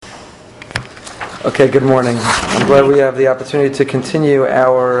Okay, good morning. I'm glad we have the opportunity to continue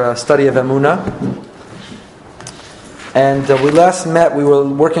our study of Emunah. And we last met, we were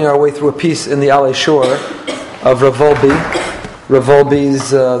working our way through a piece in the Alei Shor of Rav Wolbe. Rav Wolbe's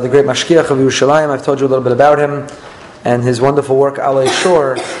the great Mashgiach of Yerushalayim. I've told you a little bit about him and his wonderful work, Alei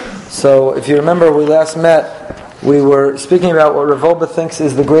Shor. So if you remember, we last met, we were speaking about what Rav Wolbe thinks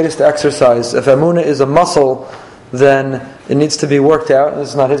is the greatest exercise. If Emunah is a muscle, then it needs to be worked out. This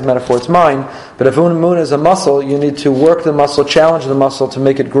is not his metaphor, it's mine. But if Emunah is a muscle, you need to work the muscle, challenge the muscle to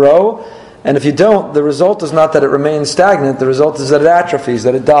make it grow. And if you don't, the result is not that it remains stagnant. The result is that it atrophies,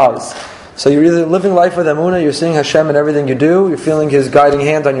 that it dies. So you're either living life with Emunah, you're seeing Hashem in everything you do, you're feeling His guiding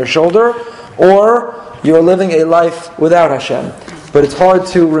hand on your shoulder, or you're living a life without Hashem. But it's hard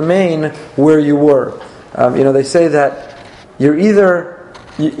to remain where you were. They say that you're either...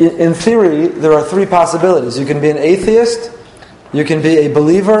 In theory, there are three possibilities. You can be an atheist, you can be a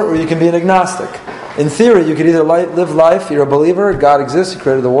believer, or you can be an agnostic. In theory, you could either live life, you're a believer, God exists, He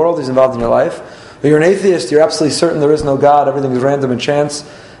created the world, He's involved in your life. Or you're an atheist, you're absolutely certain there is no God, everything is random and chance,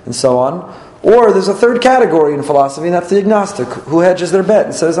 and so on. Or there's a third category in philosophy, and that's the agnostic, who hedges their bet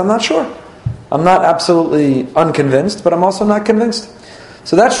and says, I'm not sure. I'm not absolutely unconvinced, but I'm also not convinced.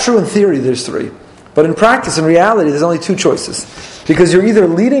 So that's true in theory, there's three. But in practice, in reality, there's only two choices. Because you're either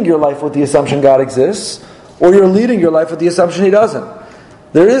leading your life with the assumption God exists, or you're leading your life with the assumption He doesn't.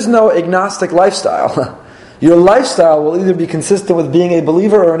 There is no agnostic lifestyle. Your lifestyle will either be consistent with being a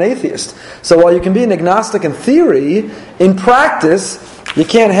believer or an atheist. So while you can be an agnostic in theory, in practice, you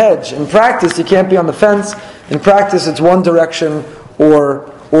can't hedge. In practice, you can't be on the fence. In practice, it's one direction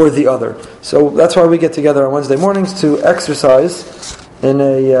or the other. So that's why we get together on Wednesday mornings to exercise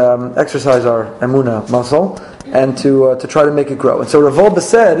exercise our Emunah muscle, and to try to make it grow. And so Rav Wolbe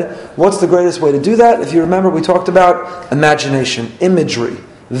said, what's the greatest way to do that? If you remember, we talked about imagination, imagery,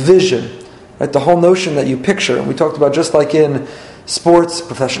 vision, right? The whole notion that you picture. And we talked about just like in sports,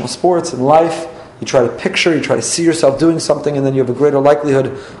 professional sports, and life, you try to picture, you try to see yourself doing something, and then you have a greater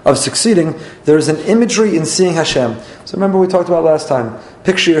likelihood of succeeding. There is an imagery in seeing Hashem. So remember we talked about last time,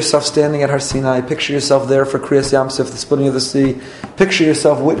 picture yourself standing at Har Sinai, picture yourself there for Kriyas Yamsuf, the splitting of the sea, picture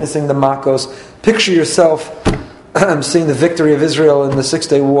yourself witnessing the Makos, picture yourself seeing the victory of Israel in the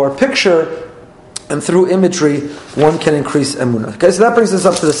 6-day war, picture, and through imagery, one can increase Emunah. Okay, so that brings us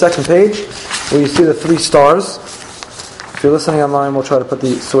up to the second page, where you see the 3 stars. If you're listening online, we'll try to put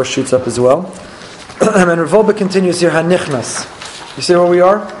the source sheets up as well. And Rav Wolbe continues here, Hanichnas. You see where we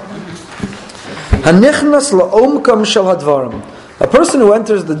are? Hanichnas la'omkam shel hadvarim. A person who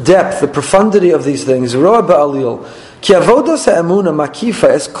enters the depth, the profundity of these things, roa ba'alil, ki avodas ha'emunah makifa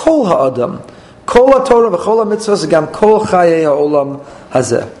es kol ha'adam, kol ha'torah v'chol ha'mitzvahs, gam kol chayei ha'olam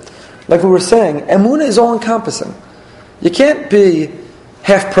hazeh. Like we were saying, emunah is all-encompassing. You can't be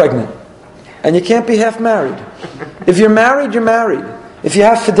half pregnant, and you can't be half married. If you're married, you're married. If you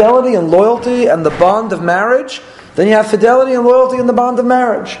have fidelity and loyalty and the bond of marriage, then you have fidelity and loyalty in the bond of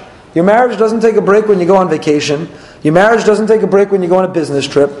marriage. Your marriage doesn't take a break when you go on vacation. Your marriage doesn't take a break when you go on a business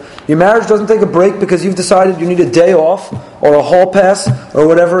trip. Your marriage doesn't take a break because you've decided you need a day off or a hall pass or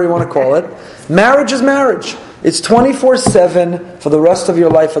whatever you want to call it. Marriage is marriage. It's 24/7 for the rest of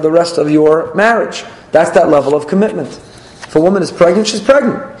your life, for the rest of your marriage. That's that level of commitment. If a woman is pregnant, she's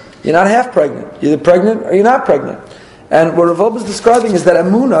pregnant. You're not half pregnant. You're either pregnant or you're not pregnant. And what Rav Wolbe is describing is that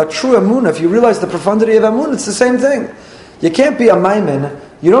Emunah, true Emunah, if you realize the profundity of Emunah, it's the same thing. You can't be a Maimin.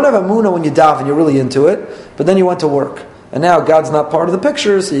 You don't have Emunah when you daven, you're really into it, but then you went to work. And now God's not part of the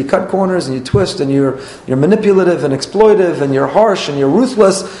picture, so you cut corners and you twist and you're manipulative and exploitive and you're harsh and you're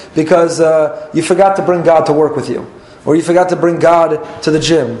ruthless because you forgot to bring God to work with you. Or you forgot to bring God to the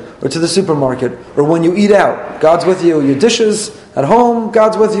gym or to the supermarket. Or when you eat out, God's with you. Your dishes at home,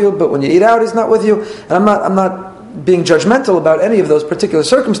 God's with you, but when you eat out, He's not with you. And I'm not being judgmental about any of those particular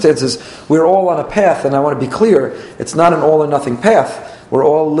circumstances. We're all on a path, and I want to be clear, it's not an all or nothing path. We're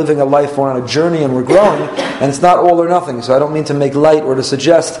all living a life, we're on a journey and we're growing, and it's not all or nothing. So I don't mean to make light or to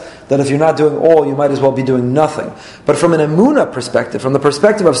suggest that if you're not doing all, you might as well be doing nothing. But from an Emunah perspective, from the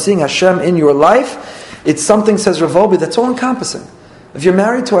perspective of seeing Hashem in your life, it's something, says Rav Wolbe, that's all encompassing. If you're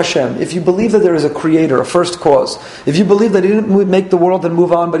married to Hashem, if you believe that there is a creator, a first cause, if you believe that He didn't make the world and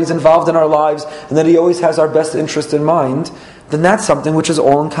move on, but He's involved in our lives, and that He always has our best interest in mind, then that's something which is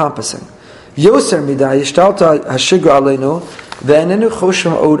all-encompassing. Yoser midah yishtalta hashigra aleinu ve'enenu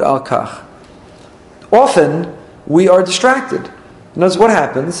choshim od al kach. Often, we are distracted. Notice what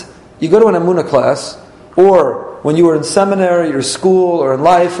happens. You go to an Emunah class, or when you were in seminary or school or in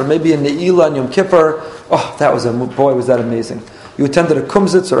life, or maybe in Ne'ilah and Yom Kippur, oh, was that amazing. you attended a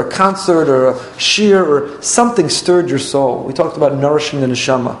kumzitz or a concert or a shir or something stirred your soul. We talked about nourishing the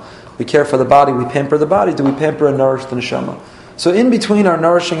neshama. We care for the body, we pamper the body. Do we pamper and nourish the neshama? So in between our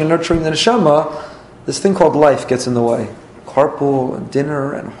nourishing and nurturing the neshama, this thing called life gets in the way. Carpool and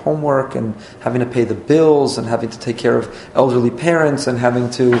dinner and homework and having to pay the bills and having to take care of elderly parents and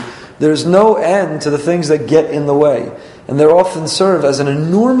there's no end to the things that get in the way. And they often serve as an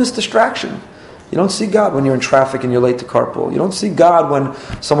enormous distraction. You don't see God when you're in traffic and you're late to carpool. You don't see God when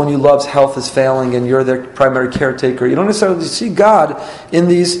someone you love's health is failing and you're their primary caretaker. You don't necessarily see God in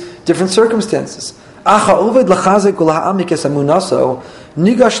these different circumstances. But a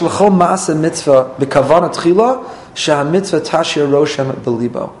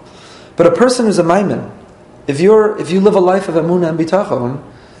person who's a maimin, if you live a life of emunah and bitachon,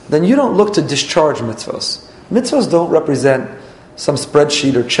 then you don't look to discharge mitzvos. Mitzvos don't represent some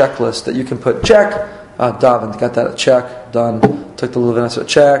spreadsheet or checklist that you can put check, davened, got that, check, done, took the Levinas,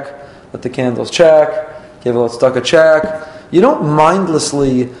 check, lit the candles, check, gave a little tzedakah, check. You don't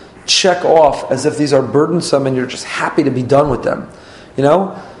mindlessly check off as if these are burdensome and you're just happy to be done with them. You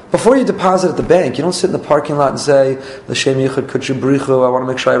know? Before you deposit at the bank, you don't sit in the parking lot and say, L'shem yichud kudshu brichu, I want to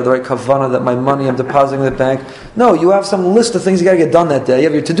make sure I have the right kavanah that my money I'm depositing in the bank. No, you have some list of things you got to get done that day. You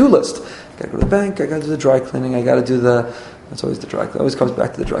have your to-do list. I got to go to the bank, I got to do the dry cleaning, I got to do that's always the dry cleaning. It always comes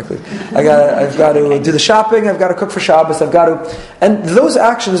back to the dry cleaning. I've got to do the shopping, I've got to cook for Shabbos, and those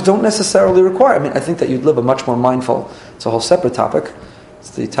actions don't necessarily require, I think that you'd live a much more mindful, it's a whole separate topic.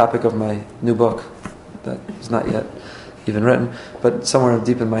 It's the topic of my new book that is not yet even written, but somewhere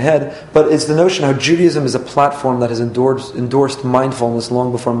deep in my head. But it's the notion how Judaism is a platform that has endorsed mindfulness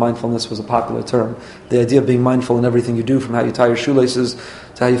long before mindfulness was a popular term. The idea of being mindful in everything you do, from how you tie your shoelaces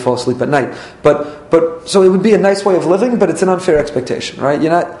to how you fall asleep at night. But so it would be a nice way of living, but it's an unfair expectation, right? You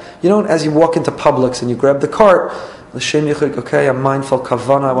don't, as you walk into Publix and you grab the cart, L'shem yichud, okay, I'm mindful,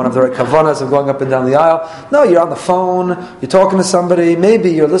 kavana, I want to have the right kavanas, I'm going up and down the aisle. No, you're on the phone, you're talking to somebody, maybe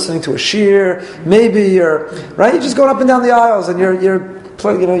you're listening to a shir, maybe you're just going up and down the aisles, and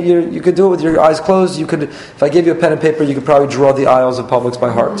you could do it with your eyes closed. You could, if I gave you a pen and paper, you could probably draw the aisles of Publix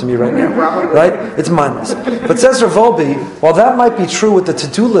by heart to me right now, right? It's mindless. But says Rav Wolbe, while that might be true with the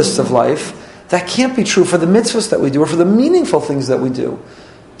to-do lists of life, that can't be true for the mitzvahs that we do, or for the meaningful things that we do.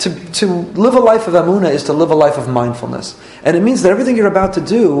 To live a life of emunah is to live a life of mindfulness. And it means that everything you're about to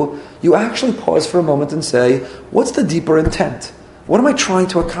do, you actually pause for a moment and say, what's the deeper intent? What am I trying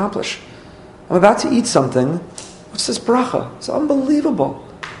to accomplish? I'm about to eat something. What's this bracha? It's unbelievable.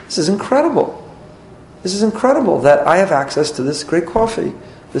 This is incredible. This is incredible that I have access to this great coffee,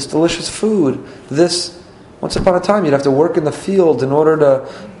 this delicious food, once upon a time you'd have to work in the field in order to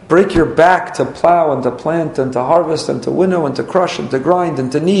break your back to plow and to plant and to harvest and to winnow and to crush and to grind and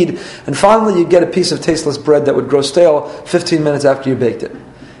to knead. And finally you get a piece of tasteless bread that would grow stale 15 minutes after you baked it.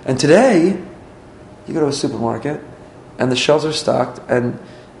 And today, you go to a supermarket and the shelves are stocked, and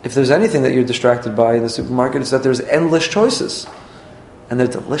if there's anything that you're distracted by in the supermarket, it's that there's endless choices. And they're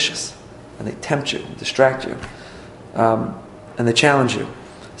delicious. And they tempt you, and distract you. And they challenge you.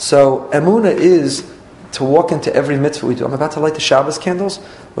 So emunah is to walk into every mitzvah we do. I'm about to light the Shabbos candles.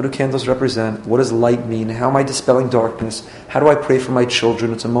 What do candles represent? What does light mean? How am I dispelling darkness? How do I pray for my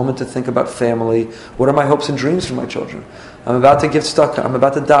children? It's a moment to think about family. What are my hopes and dreams for my children? I'm about to give tzedakah. I'm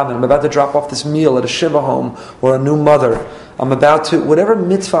about to daven. I'm about to drop off this meal at a shiva home or a new mother. I'm about to, whatever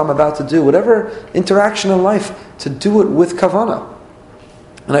mitzvah I'm about to do, whatever interaction in life, to do it with kavanah.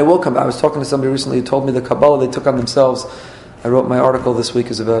 And I was talking to somebody recently who told me the Kabbalah they took on themselves. I wrote my article this week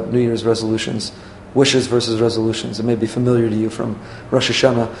is about New Year's resolutions. Wishes versus resolutions. It may be familiar to you from Rosh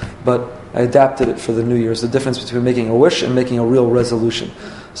Hashanah, but I adapted it for the New Year's. The difference between making a wish and making a real resolution.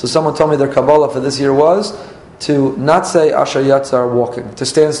 So someone told me their Kabbalah for this year was to not say Asher Yatzar walking, to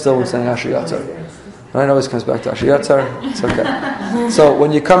stand still when saying Asher Yatzar. Right? It always comes back to Asher Yatzar. It's okay. So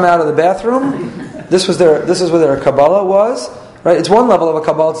when you come out of the bathroom, this is where their Kabbalah was. Right? It's one level of a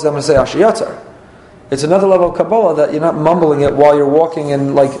Kabbalah to say I'm going to say Asher Yatzar. It's another level of Kabbalah that you're not mumbling it while you're walking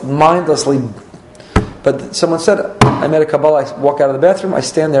and mindlessly. But someone said, I made a Kabbalah, I walk out of the bathroom, I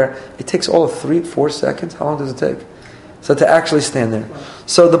stand there, it takes all of 3-4 seconds. How long does it take? So to actually stand there.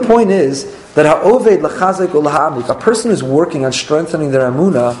 So the point is that ha'oved l'chazek u'l'ha'amik, a person who's working on strengthening their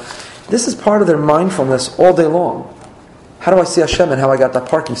emunah, this is part of their mindfulness all day long. How do I see Hashem in how I got that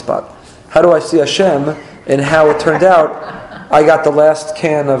parking spot? How do I see Hashem in how it turned out I got the last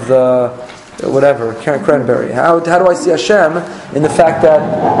can of the cranberry? How do I see Hashem in the fact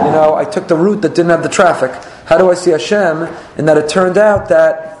that, I took the route that didn't have the traffic? How do I see Hashem in that it turned out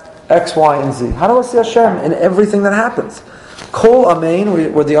that X, Y, and Z? How do I see Hashem in everything that happens? Kol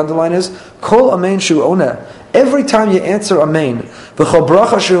amein, where the underline is, Kol amein shu oneh. Every time you answer Amen, v'chol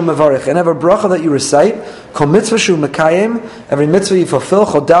bracha shehu mevarich, and every bracha that you recite, kol mitzvah shehu mekayim, every mitzvah you fulfill,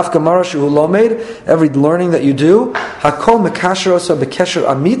 chol daf gemara shehu lomed, every learning that you do, hakol mekasher oso bekesher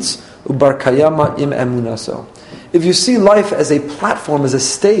amitz, ubar kayama im emunaso. If you see life as a platform, as a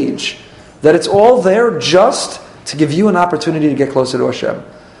stage, that it's all there just to give you an opportunity to get closer to Hashem.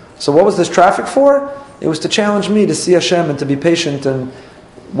 So what was this traffic for? It was to challenge me to see Hashem and to be patient. And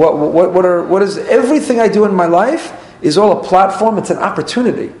what is everything I do in my life is all a platform. It's an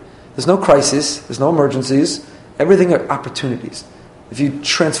opportunity. There's no crisis. There's no emergencies. Everything are opportunities. If you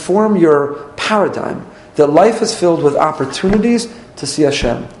transform your paradigm, that life is filled with opportunities to see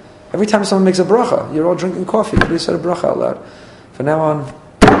Hashem. Every time someone makes a bracha, you're all drinking coffee. Nobody said a bracha out loud. From now on,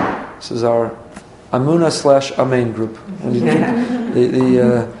 this is our Amuna/Amen group. When you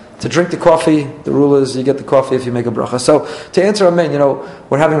drink, to drink the coffee, the rule is you get the coffee if you make a bracha. So to answer Amen,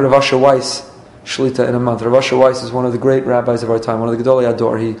 we're having Rav Asher Weiss Shlita in a month. Rav Asher Weiss is one of the great rabbis of our time, one of the Gedolei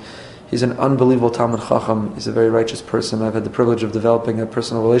Ador. He's an unbelievable Talmud Chacham. He's a very righteous person. I've had the privilege of developing a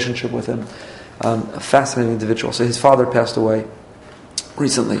personal relationship with him. A fascinating individual. So his father passed away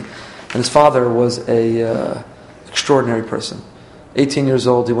recently, and his father was a extraordinary person. 18 years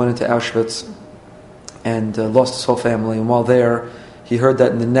old, he went into Auschwitz and lost his whole family. And while there, he heard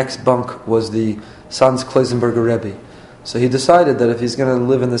that in the next bunk was the Sanz Kloisenberger Rebbe. So he decided that if he's going to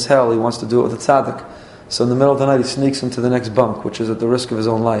live in this hell, he wants to do it with a tzaddik. So in the middle of the night, he sneaks into the next bunk, which is at the risk of his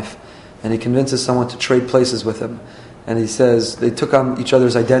own life. And he convinces someone to trade places with him. And he says they took on each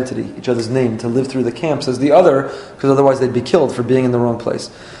other's identity, each other's name, to live through the camps as the other, because otherwise they'd be killed for being in the wrong place.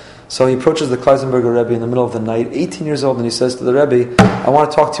 So he approaches the Kloisenberger Rebbe in the middle of the night, 18 years old, and he says to the Rebbe, I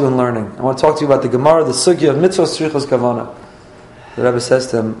want to talk to you in learning. I want to talk to you about the Gemara, the Sugya of Mitzvos Tzrichos Kavana. The Rebbe says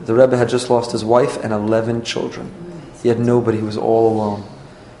to him, the Rebbe had just lost his wife and 11 children. He had nobody, he was all alone.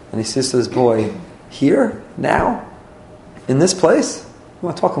 And he says to this boy, here, now, in this place, you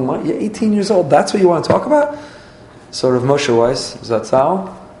want to talk about? You're 18 years old, that's what you want to talk about? So Rav Moshe Weiss,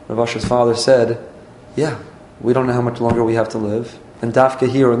 Zatzal, Rav Asher's father, said, yeah, we don't know how much longer we have to live. And Dafka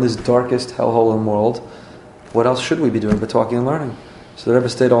here in this darkest hellhole in the world, what else should we be doing but talking and learning? So the Rebbe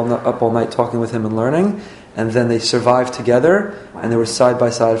stayed up all night talking with him and learning, and then they survived together, and they were side by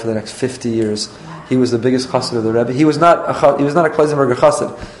side for the next 50 years. He was the biggest chassid of the Rebbe. He was not a Kloisenberger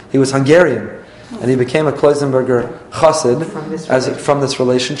chassid. He was Hungarian, and he became a Kloisenberger chassid from this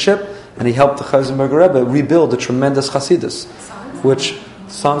relationship, and he helped the Kloisenberger Rebbe rebuild a tremendous chassidus, which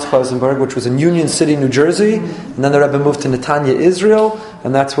Sanz Kloisenberg, which was in Union City, New Jersey, and then the Rebbe moved to Netanya, Israel,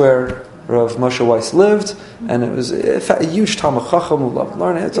 and that's where Rav Moshe Weiss lived, and it was a huge Talmud Chacham who loved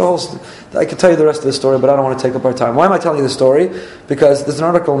learning. It's all, I could tell you the rest of the story, but I don't want to take up our time. Why am I telling you the story? Because there's an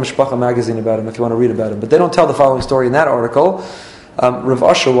article in Mishpacha magazine about him if you want to read about him, but they don't tell the following story in that article. Rav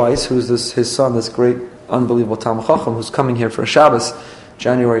Asher Weiss, who's his son, this great, unbelievable Talmud Chacham, who's coming here for a Shabbos,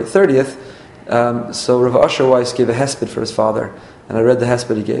 January 30th, so Rav Asher Weiss gave a hesped for his father, and I read the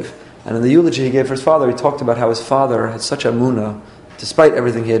hesped he gave. And in the eulogy he gave for his father, he talked about how his father had such emunah, despite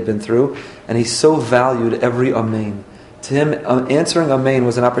everything he had been through, and he so valued every Amen. To him, answering Amen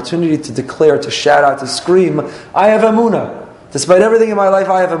was an opportunity to declare, to shout out, to scream, I have emunah. Despite everything in my life,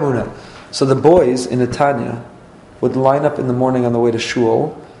 I have emunah. So the boys in Netanya would line up in the morning on the way to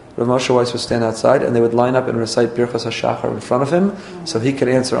shul. Rav Moshe Weiss would stand outside, and they would line up and recite Birchas HaShachar in front of him, so he could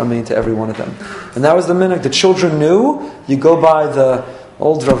answer Amen to every one of them. And that was the minhag. The children knew, you go by the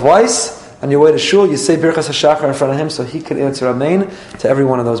old Rav Weiss, on your way to shul, you say Birchas HaShachar in front of him, so he could answer Amen to every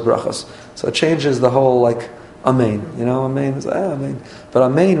one of those brachas. So it changes the whole, Amen. Amen is Amen. But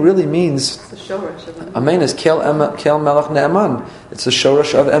Amen really means, the shoresh of Amen is Kel Melech Ne'eman. It's the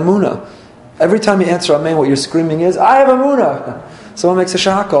shoresh of Emunah. Every time you answer Amen, what you're screaming is, I have Emunah. Someone makes a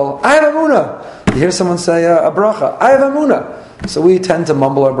shahakol, I have Emunah. You hear someone say a bracha, I have Emunah. So we tend to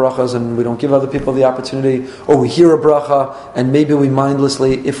mumble our brachas and we don't give other people the opportunity, or we hear a bracha and maybe we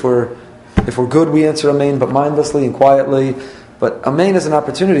mindlessly, if we're good, we answer Amen, but mindlessly and quietly. But Amen is an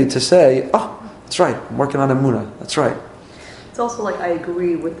opportunity to say, that's right, I'm working on Emunah, that's right. It's also I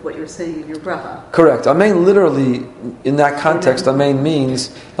agree with what you're saying in your bracha. Correct. Amen literally, in that context, Amen means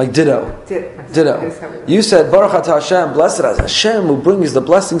ditto. Ditto. You said, Baruch Atah Hashem, blessed is Hashem who brings the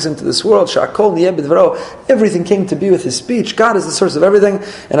blessings into this world. Sha'akol niyeh b'dvaro. Everything came to be with His speech. God is the source of everything.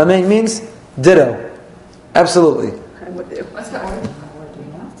 And Amen means ditto. Absolutely. I'm with you. What's the origin of the word, do you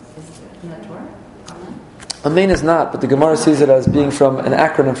know? Is it in the Torah? Amen is not, but the Gemara sees it as being from an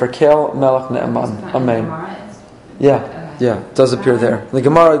acronym for Kel Melech Ne'eman. Amen. Yeah, it does appear there. The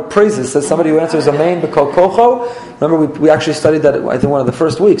Gemara praises, says somebody who answers Amen b'kol kocho. Remember, we actually studied that, I think, one of the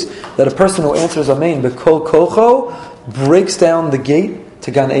first weeks, that a person who answers Amen b'kol kocho breaks down the gate to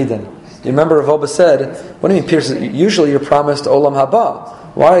Gan Eden. You remember Rav Wolbe said, what do you mean pierces? Usually you're promised Olam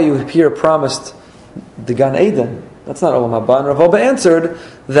Haba. Why are you here promised the Gan Eden? That's not Olam Haba. And Rav Wolbe answered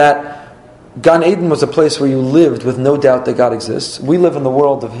that Gan Eden was a place where you lived with no doubt that God exists. We live in the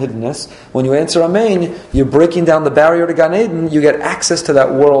world of hiddenness. When you answer Amen, you're breaking down the barrier to Gan Eden. You get access to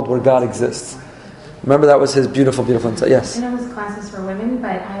that world where God exists. Remember, that was his beautiful, beautiful insight. Yes? I know this class is for women,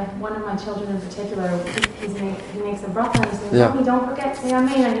 but I have one of my children in particular. He makes a bracha and he says, Mommy, don't forget to say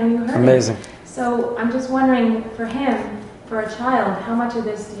Amen. I know you heard Amazing. it. So I'm just wondering, for him, for a child, how much of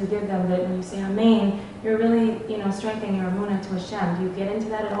this do you give them that when you say Amen, you're really, strengthening your emunah to Hashem? Do you get into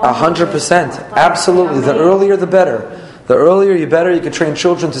that at all? 100%. Absolutely. The earlier, the better. The earlier, you better. You can train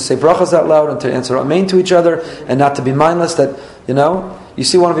children to say brachas out loud and to answer Amen to each other and not to be mindless that, you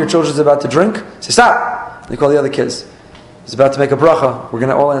see one of your children is about to drink, say, stop! You call the other kids. He's about to make a bracha. We're going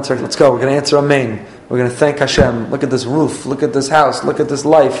to all answer. Let's go. We're going to answer Amen. We're going to thank Hashem. Look at this roof. Look at this house. Look at this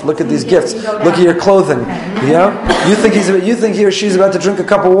life. Look at these gifts. Look at your clothing. You think he or she's about to drink a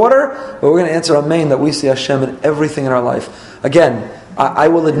cup of water, but we're going to answer Amen that we see Hashem in everything in our life. Again, I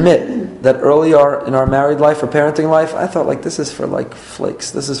will admit that earlier in our married life or parenting life, I thought this is for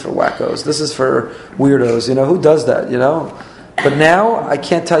flakes. This is for wackos. This is for weirdos. Who does that? But now I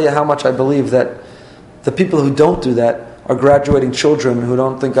can't tell you how much I believe that the people who don't do that are graduating children who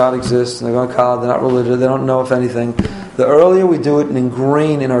don't think God exists, and they're going to college, they're not religious, they don't know if anything. The earlier we do it and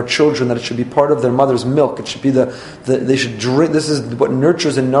ingrain in our children that it should be part of their mother's milk, it should be they should drink, this is what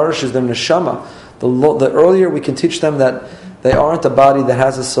nurtures and nourishes their neshama. The earlier we can teach them that they aren't a body that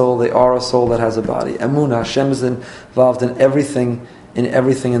has a soul, they are a soul that has a body. Emunah, Hashem is involved in everything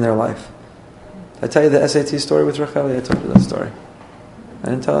in their life. Did I tell you the SAT story with Racheli? I told you that story. I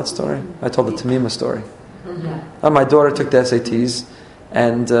didn't tell that story. I told the Tamima story. My daughter took the SATs,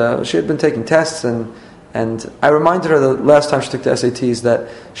 and she had been taking tests, and I reminded her the last time she took the SATs that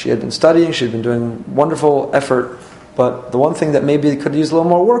she had been studying, she had been doing wonderful effort, but the one thing that maybe could use a little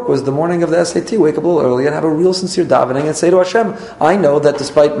more work was the morning of the SAT, wake up a little early and have a real sincere davening and say to Hashem, I know that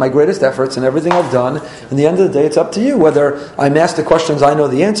despite my greatest efforts and everything I've done, in the end of the day it's up to you, whether I'm asked the questions I know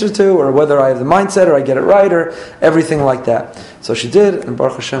the answer to, or whether I have the mindset, or I get it right, or everything like that. So she did, and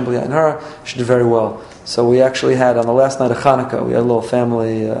Baruch Hashem, she did very well. So we actually had, on the last night of Hanukkah, we had a little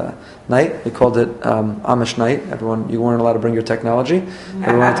family night. We called it Amish night. Everyone, you weren't allowed to bring your technology.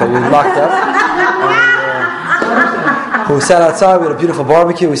 Everyone until we locked up. And, we sat outside. We had a beautiful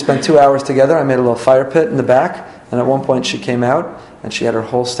barbecue. We spent 2 hours together. I made a little fire pit in the back. And at one point she came out and she had her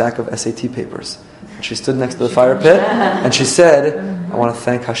whole stack of SAT papers. And she stood next to the fire pit and she said, I want to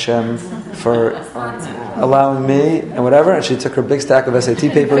thank Hashem for allowing me and whatever. And she took her big stack of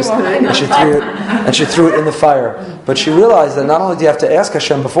SAT papers and she threw it in the fire. But she realized that not only do you have to ask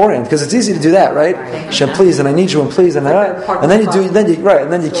Hashem beforehand, because it's easy to do that, right? Hashem, please, and I need you, and please, and then you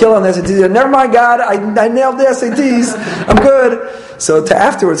kill on the SATs. Never mind, God, I nailed the SATs. I'm good. So to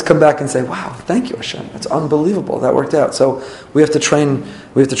afterwards come back and say, wow, thank you, Hashem. That's unbelievable. That worked out. So we have to train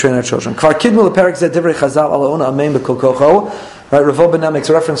our children. Right, Rav Wolbe now makes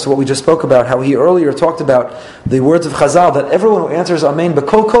reference to what we just spoke about, how he earlier talked about the words of Chazal, that everyone who answers Amen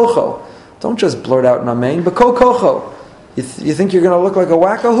b'kol kocho, don't just blurt out an Amen, b'kol kocho. You think you're going to look like a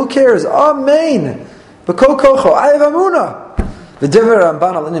wacko? Who cares? Amen! B'kol kocho, I have Amunah! V'diver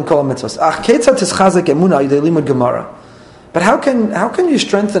Ramban al inin kol mitzvos. Ach ketzad tischazek emunah yidei limud Gemara. But how can you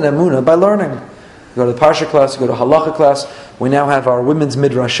strengthen Amunah? By learning. You go to the Parsha class, you go to Halacha class. We now have our women's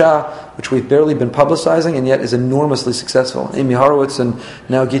Midrashah, which we've barely been publicizing and yet is enormously successful. Amy Horowitz and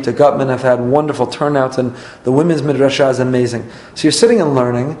now Gita Gutman have had wonderful turnouts, and the women's Midrashah is amazing. So you're sitting and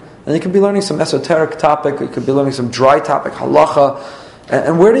learning, and you could be learning some esoteric topic, you could be learning some dry topic, Halacha,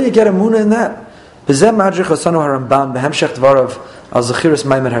 and where do you get Amunah in that? And here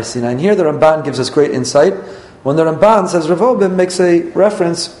the Ramban gives us great insight. When the Ramban says, Rav Wolbe makes a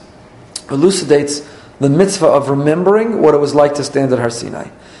reference, elucidates the mitzvah of remembering what it was like to stand at Har Sinai.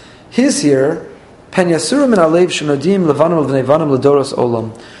 His here, Pen Yasurim min alev shenodim levanim v'nevanim ledoros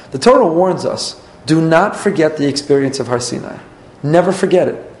olam. The Torah warns us, do not forget the experience of Har Sinai. Never forget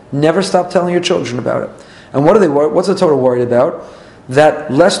it. Never stop telling your children about it. And what's the Torah worried about?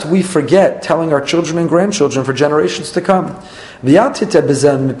 That lest we forget telling our children and grandchildren for generations to come. V'yatite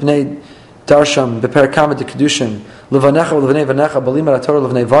b'zem mipnei Darsham beperakama de kedushin levanecha levanei vanecha balimud haTorah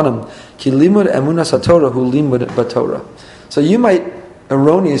levanei vanim ki limud emunas haTorah hu limud baTorah. So you might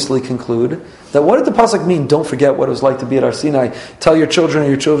erroneously conclude that what did the pasuk mean? Don't forget what it was like to be at Har Sinai. Tell your children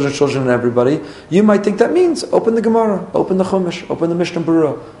and your children's children and everybody. You might think that means open the Gemara, open the Chumash, open the Mishnah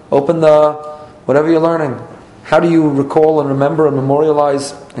Berurah, open the whatever you're learning. How do you recall and remember and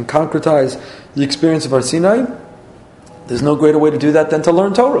memorialize and concretize the experience of Har Sinai? There's no greater way to do that than to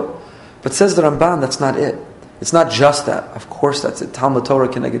learn Torah. But says the Ramban, that's not it. It's not just that. Of course that's it. Talmud Torah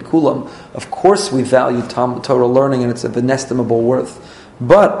keneged kulam. Of course we value Talmud Torah learning and it's of inestimable worth.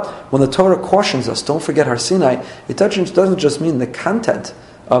 But when the Torah cautions us, don't forget Har Sinai, it doesn't just mean the content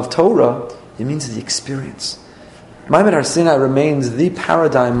of Torah, it means the experience. Ma'amad Har Sinai remains the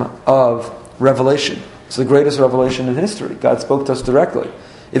paradigm of revelation. It's the greatest revelation in history. God spoke to us directly.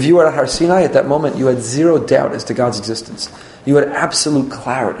 If you were at Har Sinai at that moment, you had zero doubt as to God's existence. You had absolute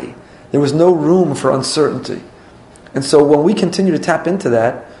clarity. There was no room for uncertainty. And so when we continue to tap into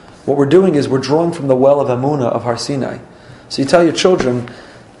that, what we're doing is we're drawing from the well of Emunah of Har Sinai. So you tell your children,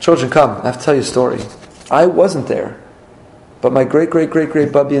 come, I have to tell you a story. I wasn't there, but my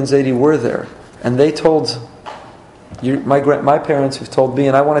great-great-great-great Bubby and Zaidi were there. And they told my parents who've told me,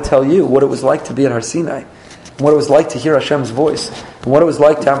 and I want to tell you what it was like to be at Har Sinai, and what it was like to hear Hashem's voice, and what it was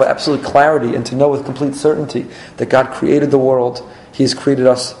like to have absolute clarity and to know with complete certainty that God created the world, He's created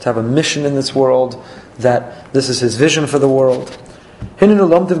us to have a mission in this world, that this is His vision for the world. Hinenu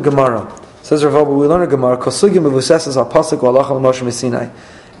lomdim Gemara. Says Rav Abba, we learn a Gemara.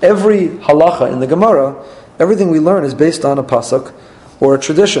 Every halacha in the Gemara, everything we learn is based on a pasuk or a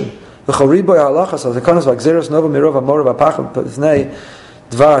tradition. Dvar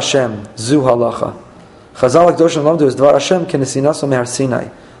Hashem, zu halacha. Chazal HaKadoshim lamdu is Dvar Hashem kenesinaso mehar Sinai.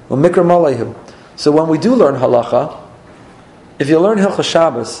 U'mikra malayhu. So when we do learn halacha, if you learn Hilchos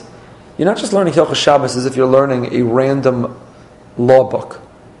Shabbos, you're not just learning Hilchos Shabbos as if you're learning a random law book.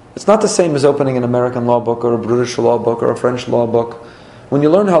 It's not the same as opening an American law book or a British law book or a French law book. When you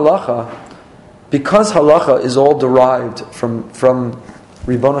learn halacha, because halacha is all derived from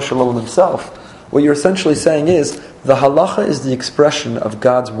Ribono Shel Olam himself, what you're essentially saying is the halacha is the expression of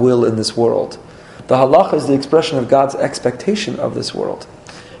God's will in this world. The halacha is the expression of God's expectation of this world.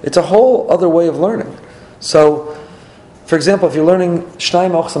 It's a whole other way of learning. So, for example, if you're learning Shnai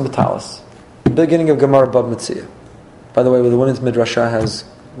Mochsam B'Talis, beginning of Gemara Bab Metzia. By the way, the women's midrasha has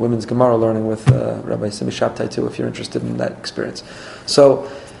women's Gemara learning with Rabbi Simi Shabtai too, if you're interested in that experience. So,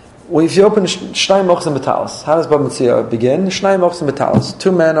 if you open Shnai Mochsam B'Talis, how does Bab Metzia begin? Shnai Mochsam B'Talis.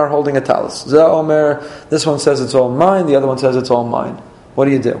 Two men are holding a talis. Zeh Omer, this one says it's all mine, the other one says it's all mine. What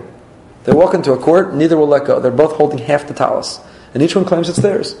do? They walk into a court, neither will let go. They're both holding half the talis. And each one claims it's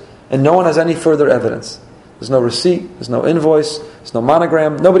theirs. And no one has any further evidence. There's no receipt, there's no invoice, there's no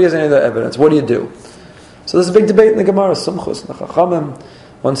monogram, nobody has any other evidence. What do? So there's a big debate in the Gemara, Sumchus, Nachachamim.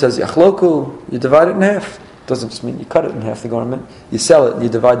 One says, Yachloku, you divide it in half. Doesn't just mean you cut it in half, the government. You sell it and you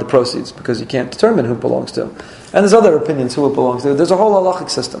divide the proceeds because you can't determine who it belongs to. And there's other opinions who it belongs to. There's a whole halachic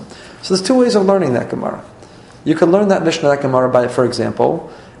system. So there's two ways of learning that Gemara. You can learn that Mishnah, that Gemara, by, for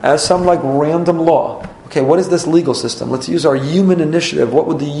example, as some like random law. Okay, what is this legal system? Let's use our human initiative. What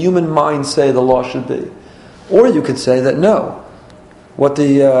would the human mind say the law should be? Or you could say that no, what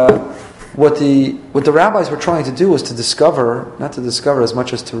the rabbis were trying to do was to discover, not to discover as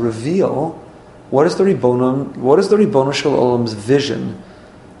much as to reveal, what is the Ribono Shel Olam's vision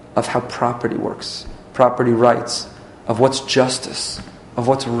of how property works, property rights, of what's justice, of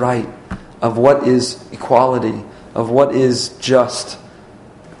what's right, of what is equality, of what is just.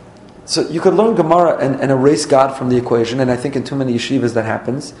 So you could learn Gemara and erase God from the equation, and I think in too many yeshivas that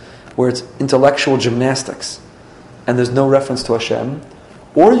happens, where it's intellectual gymnastics, and there's no reference to Hashem.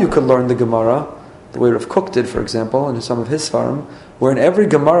 Or you could learn the Gemara, the way Rav Kook did, for example, in some of his farm, where in every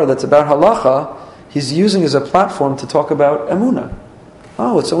Gemara that's about halacha, he's using as a platform to talk about emunah.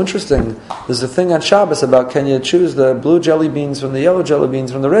 Oh, it's so interesting. There's a thing on Shabbos about can you choose the blue jelly beans from the yellow jelly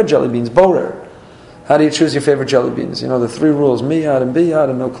beans from the red jelly beans, borer. How do you choose your favorite jelly beans? You know, the three rules, miyad and biyad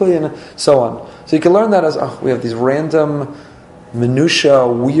and no kli and so on. So you can learn that as, we have these random, minutia,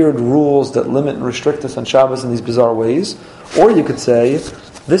 weird rules that limit and restrict us on Shabbos in these bizarre ways. Or you could say,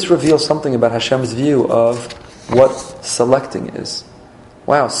 this reveals something about Hashem's view of what selecting is.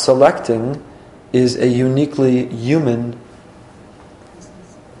 Wow, selecting is a uniquely human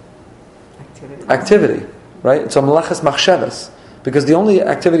activity, right? It's a meleches machshavas. Because the only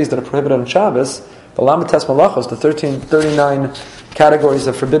activities that are prohibited on Shabbos, the Lamites Malachos, the 39 categories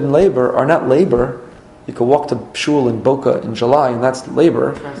of forbidden labor, are not labor. You can walk to shul in Boca in July, and that's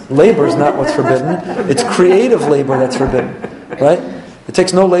labor. Labor is not what's forbidden. It's creative labor that's forbidden, right? It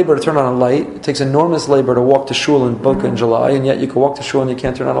takes no labor to turn on a light. It takes enormous labor to walk to shul in Boca in July, and yet you can walk to shul and you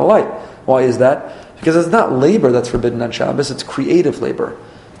can't turn on a light. Why is that? Because it's not labor that's forbidden on Shabbos, it's creative labor.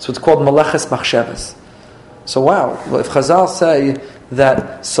 So it's called meleches machshavas. So wow, if Chazal say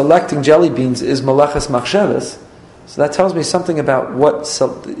that selecting jelly beans is meleches machshavas, so that tells me something about what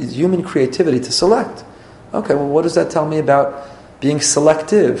human creativity to select. Okay, well what does that tell me about being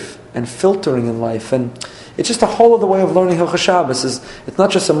selective and filtering in life. And it's just a whole other way of learning Hilchos Shabbos. It's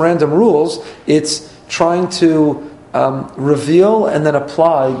not just some random rules, it's trying to reveal and then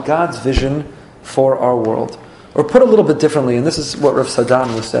apply God's vision for our world. Or put a little bit differently, and this is what Rav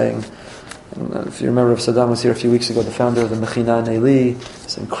Sadan was saying. If you remember, Rav Sadan was here a few weeks ago, the founder of the Mechina Neili,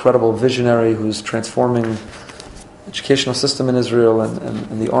 this incredible visionary who's transforming the educational system in Israel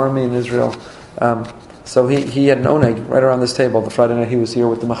and the army in Israel. So he had an oneg right around this table the Friday night he was here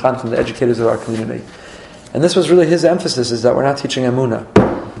with the Machanchim, the educators of our community. And this was really his emphasis, is that we're not teaching Emunah.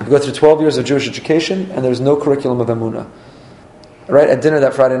 You go through 12 years of Jewish education and there's no curriculum of Emunah. Right? At dinner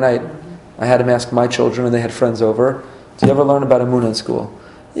that Friday night, I had him ask my children, and they had friends over, do you ever learn about Emunah in school?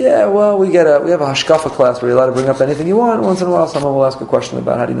 Yeah, well, we have a hashkafa class where you're allowed to bring up anything you want. Once in a while, someone will ask a question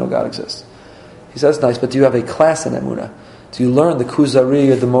about how do you know God exists. He says, nice, but do you have a class in Emunah? Do you learn the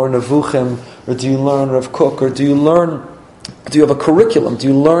Kuzari or the Mor Nevuchim, or do you learn Rav Kook, or do you have a curriculum? Do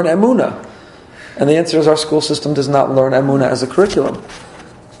you learn Emunah? And the answer is our school system does not learn Emunah as a curriculum.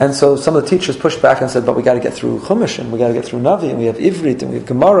 And so some of the teachers pushed back and said, but we got to get through Chumash, and we got to get through Navi, and we have Ivrit, and we have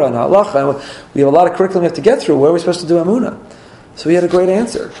Gemara, and Halacha, and we have a lot of curriculum we have to get through. Where are we supposed to do Emunah? So he had a great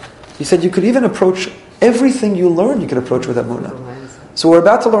answer. He said you could even approach everything you learn, you could approach with Emunah. So we're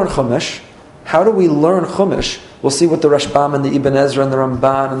about to learn Chumash. How do we learn Chumash? We'll see what the Rashbam and the Ibn Ezra and the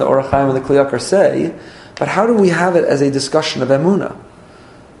Ramban and the Orach Chaim and the Kli Yakar say, but how do we have it as a discussion of Emunah?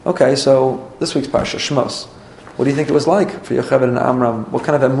 Okay, so this week's Parsha, Shmos. What do you think it was like for Yocheved and Amram? What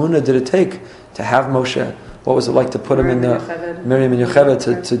kind of Emunah did it take to have Moshe? What was it like to put him in the Miriam and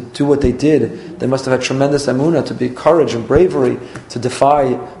Yocheved to do what they did? They must have had tremendous emunah, to be courage and bravery to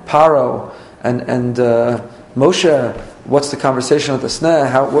defy Paro and Moshe. What's the conversation at the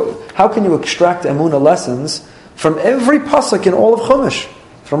Sneh? How can you extract emunah lessons from every pasuk in all of Chumash,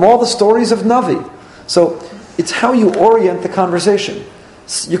 from all the stories of Navi? So it's how you orient the conversation.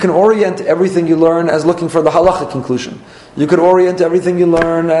 You can orient everything you learn as looking for the halacha conclusion. You could orient everything you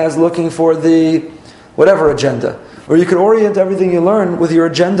learn as looking for the whatever agenda. Or you could orient everything you learn with your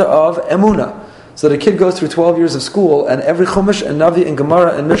agenda of emunah. So that a kid goes through 12 years of school, and every Chumash and Navi and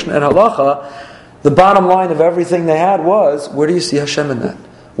Gemara and Mishnah and Halacha, the bottom line of everything they had was, where do you see Hashem in that?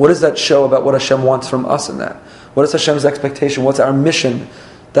 What does that show about what Hashem wants from us in that? What is Hashem's expectation? What's our mission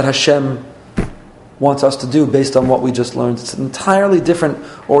that Hashem wants us to do based on what we just learned? It's an entirely different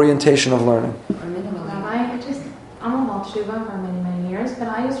orientation of learning. I'm a Baal Teshuva for many, many years, but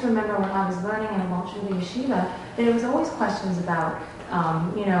I just remember when I was learning in a Baal Teshuva yeshiva, that there was always questions about,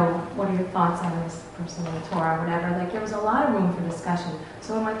 what are your thoughts on this person in the Torah or whatever. Like, there was a lot of room for discussion.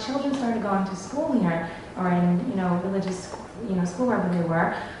 So when my children started going to school here, or in, religious, school wherever they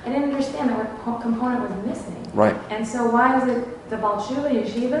were, I didn't understand that what component was missing. Right. And so why is it the Baal Teshuva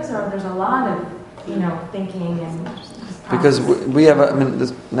yeshivas, or there's a lot of, thinking and... Because we have,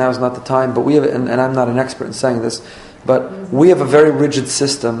 now is not the time, but we have, and I'm not an expert in saying this, but we have a very rigid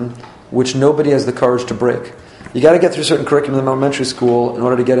system which nobody has the courage to break. You got to get through certain curriculum in elementary school in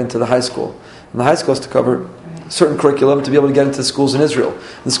order to get into the high school. And the high school has to cover certain curriculum to be able to get into the schools in Israel.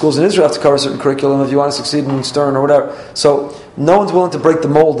 And the schools in Israel have to cover certain curriculum if you want to succeed in Stern or whatever. So no one's willing to break the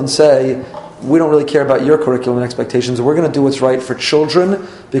mold and say, we don't really care about your curriculum and expectations. We're going to do what's right for children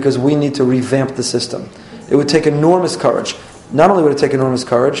because we need to revamp the system. It would take enormous courage. Not only would it take enormous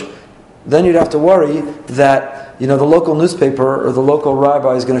courage, then you'd have to worry that the local newspaper or the local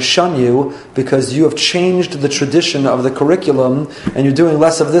rabbi is going to shun you because you have changed the tradition of the curriculum and you're doing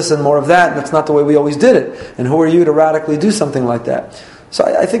less of this and more of that, and that's not the way we always did it. And who are you to radically do something like that? So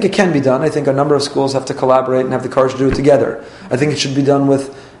I think it can be done. I think a number of schools have to collaborate and have the courage to do it together. I think it should be done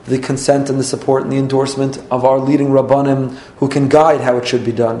with the consent and the support and the endorsement of our leading Rabbanim who can guide how it should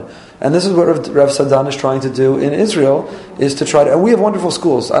be done. And this is what Rav Sadan is trying to do in Israel, is to try to... And we have wonderful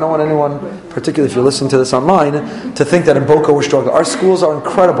schools. I don't want anyone, particularly if you're listening to this online, to think that in Boca we're struggling. Our schools are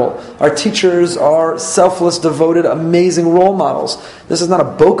incredible. Our teachers are selfless, devoted, amazing role models. This is not a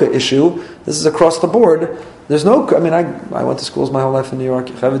Boca issue. This is across the board. There's no... I went to schools my whole life in New York.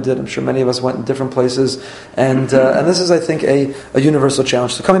 Yocheved did. I'm sure many of us went in different places. And this is, I think, a universal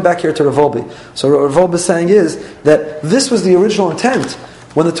challenge. So coming back here to Rav Wolbe. So what Rav Wolbe is saying is that this was the original intent.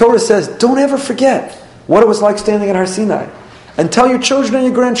 When the Torah says, don't ever forget what it was like standing at Har Sinai, and tell your children and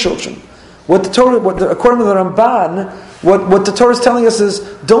your grandchildren. According to the Ramban, what the Torah is telling us is,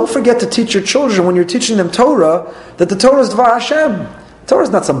 don't forget to teach your children when you're teaching them Torah, that the Torah is Dvar Hashem. The Torah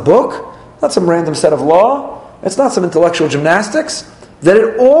is not some book, not some random set of law, it's not some intellectual gymnastics, that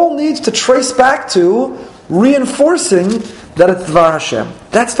it all needs to trace back to reinforcing that it's Dvar Hashem.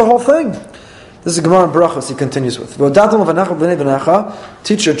 That's the whole thing. This is Gemara in Brachos, he continues with.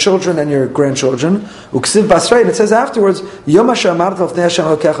 Teach your children and your grandchildren. And it says afterwards, what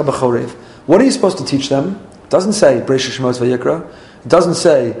are you supposed to teach them? It doesn't say Bereishis Shmos Vayikra. It doesn't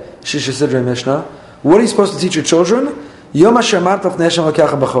say Shisha Sidrei Mishnah. What are you supposed to teach your children?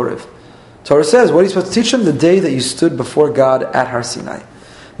 Torah says, what are you supposed to teach them? The day that you stood before God at Har Sinai.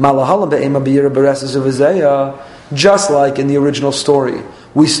 Just like in the original story,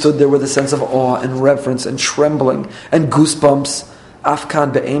 we stood there with a sense of awe and reverence and trembling and goosebumps.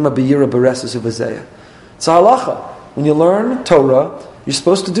 Afkan be'ema b'yira b'reses u'v'zeya. It's a halacha. When you learn Torah, you're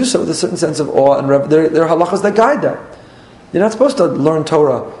supposed to do so with a certain sense of awe and reverence. There are halachas that guide that. You're not supposed to learn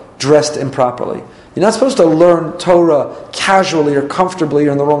Torah dressed improperly. You're not supposed to learn Torah casually or comfortably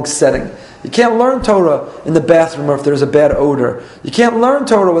or in the wrong setting. You can't learn Torah in the bathroom or if there's a bad odor. You can't learn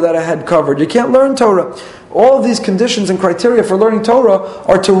Torah without a head covered. You can't learn Torah. All of these conditions and criteria for learning Torah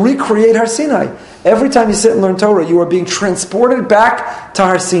are to recreate Har Sinai. Every time you sit and learn Torah, you are being transported back to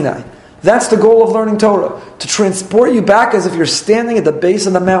Har Sinai. That's the goal of learning Torah. To transport you back as if you're standing at the base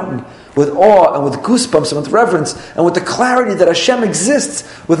of the mountain with awe and with goosebumps and with reverence and with the clarity that Hashem exists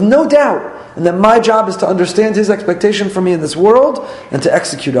with no doubt and that my job is to understand His expectation for me in this world and to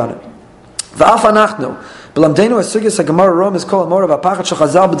execute on it. And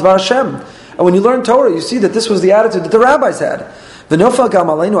when you learn Torah, you see that this was the attitude that the rabbis had.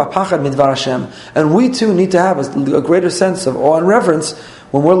 And we too need to have a greater sense of awe and reverence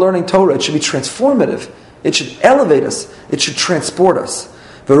when we're learning Torah. It should be transformative. It should elevate us. It should transport us.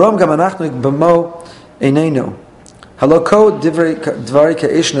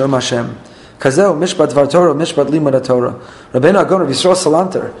 Kazeo mishpat dvar Torah, mishpat limud Torah. Rabbeinu Agon, Rabbi Yisrael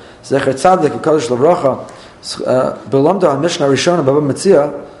Salanter, Zecher Tzaddik, Kadosh L'Bracha, Belamda on Mishnah Rishona, Baba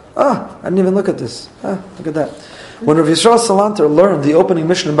Metzia. I didn't even look at this. Look at that. When Rabbi Yisrael Salanter learned the opening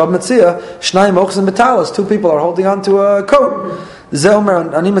Mishnah in Baba Metzia, Shnayim Ochzim Betalos, two people are holding on to a coat. Ze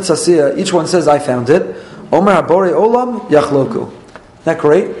Omer Ani Metzasiyah, each one says, I found it. Omer Habore Olam Yachloku. Isn't that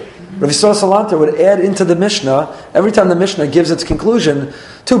great? Rabbi Yisrael Salanter would add into the Mishnah, every time the Mishnah gives its conclusion,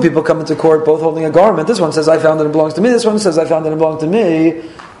 two people come into court both holding a garment. This one says, I found it, it belongs to me. This one says, I found it, it belongs to me.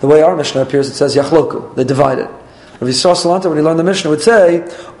 The way our Mishnah appears, it says, Yachloku. They divide it. Rabbi Yisrael Salanter, when he learned the Mishnah, would say,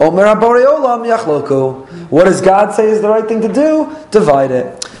 Omer Habore Olam Yachloku. What does God say is the right thing to do? Divide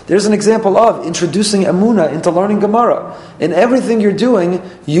it. There's an example of introducing Emunah into learning Gemara. In everything you're doing,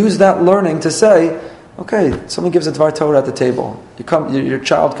 use that learning to say, okay, someone gives a Dvar Torah at the table. Your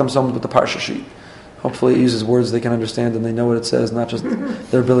child comes home with the Parsha sheet. Hopefully it uses words they can understand and they know what it says, not just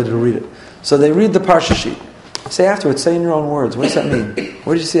their ability to read it. So they read the Parsha sheet. Say afterwards, say in your own words, what does that mean?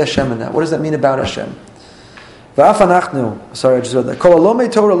 Where did you see Hashem in that? What does that mean about Hashem? Sorry, I just read that.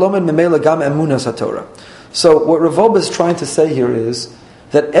 So what Revolba is trying to say here is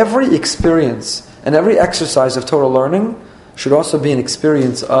that every experience and every exercise of Torah learning should also be an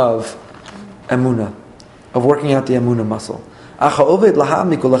experience of Emunah, of working out the Emunah muscle. A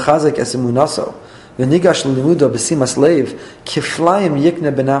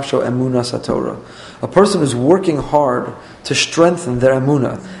person who's working hard to strengthen their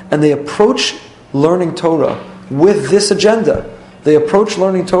Emunah, and they approach learning Torah with this agenda. They approach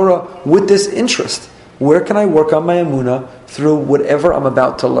learning Torah with this interest. Where can I work on my Emunah through whatever I'm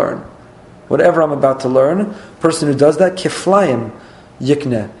about to learn? Whatever I'm about to learn, a person who does that, kiflayim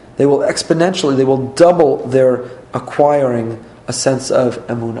yikneh, they will exponentially, they will double their acquiring a sense of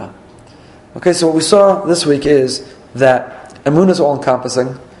Emunah. Okay, so what we saw this week is that Emunah is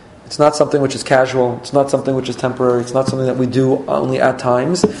all-encompassing. It's not something which is casual. It's not something which is temporary. It's not something that we do only at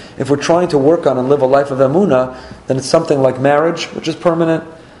times. If we're trying to work on and live a life of Emunah, then it's something like marriage, which is permanent,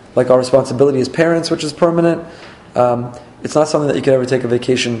 like our responsibility as parents, which is permanent. It's not something that you could ever take a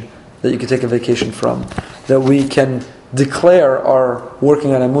vacation, that you could take a vacation from. That we can declare our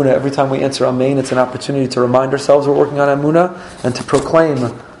working on Emunah every time we answer Amen. It's an opportunity to remind ourselves we're working on Emunah and to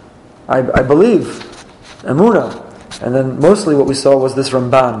proclaim, I believe, Emunah. And then mostly what we saw was this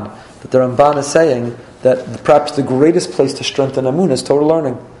Ramban, that the Ramban is saying that perhaps the greatest place to strengthen Emunah is Torah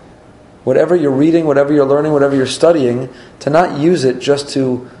learning. Whatever you're reading, whatever you're learning, whatever you're studying, to not use it just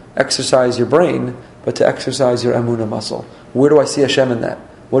to exercise your brain, but to exercise your Emunah muscle. Where do I see Hashem in that?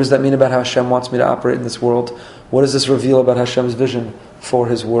 What does that mean about how Hashem wants me to operate in this world? What does this reveal about Hashem's vision for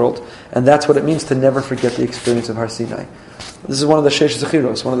His world? And that's what it means to never forget the experience of Har Sinai. This is one of the Sheish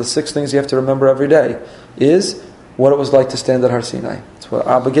Zechiros, one of the 6 things you have to remember every day, is what it was like to stand at Har Sinai. It's an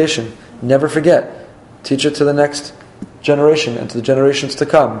obligation. Never forget. Teach it to the next generation and to the generations to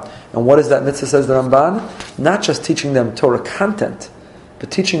come. And what is that mitzvah, says the Ramban? Not just teaching them Torah content,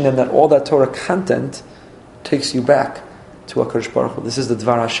 but teaching them that all that Torah content takes you back to HaKadosh Baruch Hu. This is the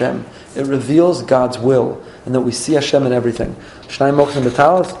Dvar Hashem. It reveals God's will, and that we see Hashem in everything. Shnai Mochim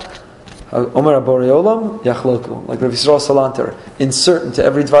B'Talis, Omer HaBorei Olam, Yachloku. Like Rav Yisrael Salanter, insert into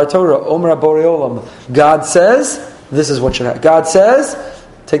every Dvar Torah, Omer HaBorei Olam. God says, this is what should happen. God says,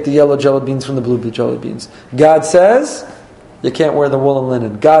 take the yellow jelly beans from the blue jelly beans. God says, you can't wear the wool and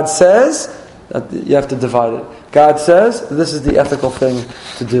linen. God says, that you have to divide it. God says, this is the ethical thing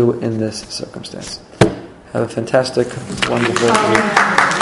to do in this circumstance. Have a fantastic, wonderful week.